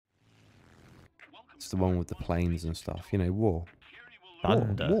It's the one with the planes and stuff. You know, War.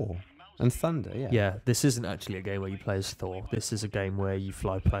 Thunder. War. And Thunder, yeah. Yeah, this isn't actually a game where you play as Thor. This is a game where you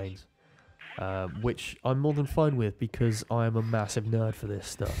fly planes, which I'm more than fine with because I am a massive nerd for this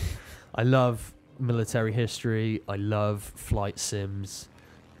stuff. I love military history. I love flight sims.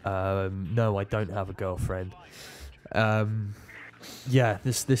 No, I don't have a girlfriend. Yeah,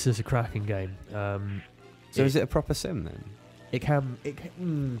 this is a cracking game. So is it a proper sim then?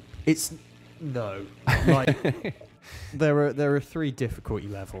 It's no. Like there are 3 difficulty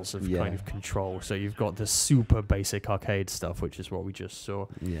levels of kind of control. So you've got the super basic arcade stuff, which is what we just saw.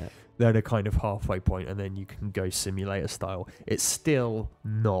 Yeah. They're the kind of halfway point, and then you can go simulator style. It's still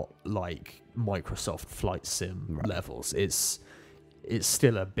not like Microsoft Flight Sim levels. It's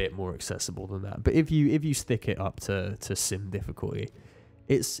still a bit more accessible than that. But if you stick it up to sim difficulty,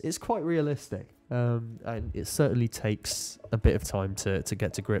 it's quite realistic. And it certainly takes a bit of time to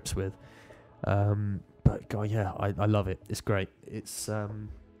get to grips with. But God, yeah, I love it. It's great. It's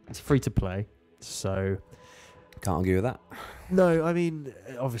free to play, so can't argue with that. No, I mean,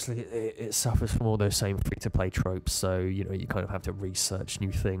 obviously it suffers from all those same free to play tropes. So you kind of have to research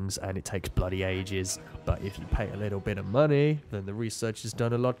new things, and it takes bloody ages. But if you pay a little bit of money, then the research is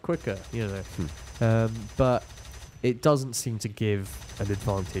done a lot quicker. But it doesn't seem to give an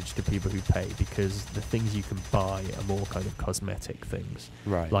advantage to people who pay, because the things you can buy are more kind of cosmetic things.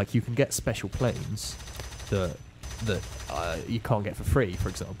 Right. Like you can get special planes that you can't get for free, for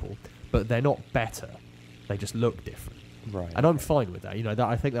example, but they're not better. They just look different. Right. And I'm fine with that.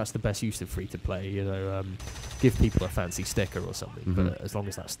 I think that's the best use of free to play. Give people a fancy sticker or something, but as long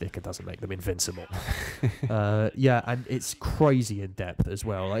as that sticker doesn't make them invincible. Yeah, and it's crazy in depth as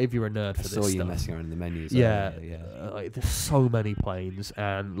well. Like if you're a nerd for this stuff. I saw you messing around in the menus. Yeah. Like, there's so many planes,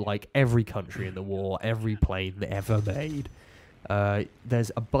 and like every country in the war, every plane ever made.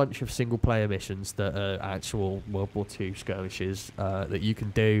 There's a bunch of single player missions that are actual World War II skirmishes that you can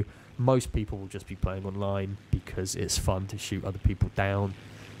do. Most people will just be playing online because it's fun to shoot other people down.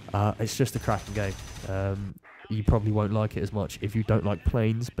 It's just a cracking game. You probably won't like it as much if you don't like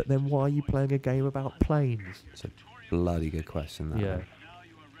planes, but then why are you playing a game about planes? It's a bloody good question, that. Yeah.